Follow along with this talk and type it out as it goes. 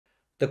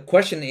The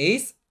question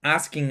is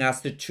asking us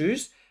to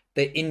choose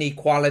the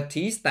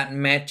inequalities that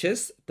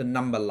matches the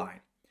number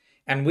line.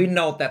 And we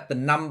know that the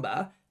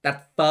number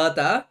that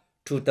further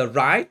to the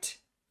right,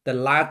 the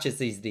largest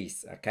is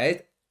this,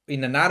 okay?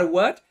 In another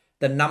word,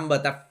 the number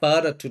that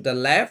further to the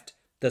left,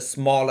 the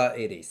smaller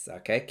it is,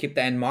 okay? Keep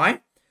that in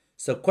mind.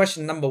 So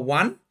question number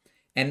 1,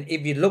 and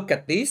if you look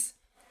at this,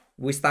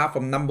 we start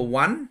from number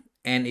 1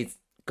 and it's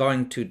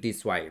going to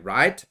this way,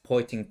 right?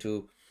 Pointing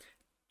to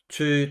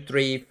 2,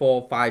 3,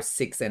 4, 5,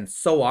 6, and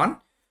so on.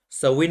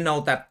 So we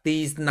know that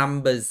these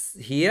numbers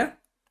here,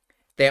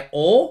 they're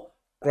all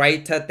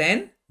greater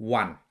than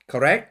 1,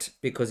 correct?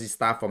 Because it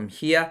starts from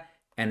here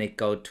and it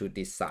goes to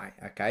this side,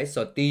 okay?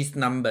 So these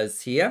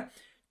numbers here,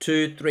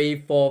 2,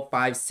 3, 4,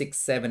 5, 6,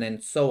 7,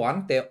 and so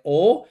on, they're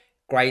all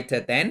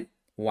greater than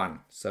 1.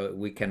 So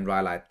we can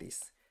write like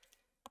this.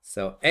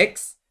 So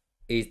x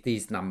is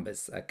these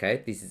numbers,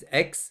 okay? This is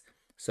x.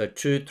 So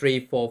 2,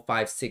 3, 4,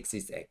 5, 6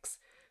 is x.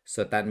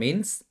 So that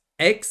means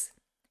x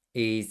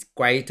is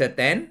greater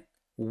than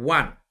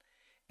 1.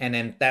 And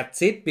then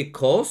that's it,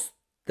 because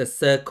the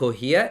circle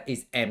here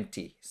is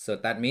empty. So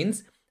that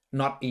means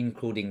not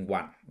including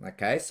 1.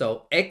 Okay,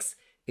 so x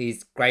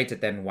is greater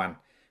than 1.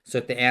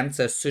 So the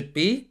answer should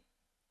be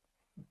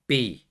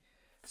B.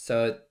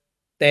 So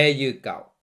there you go.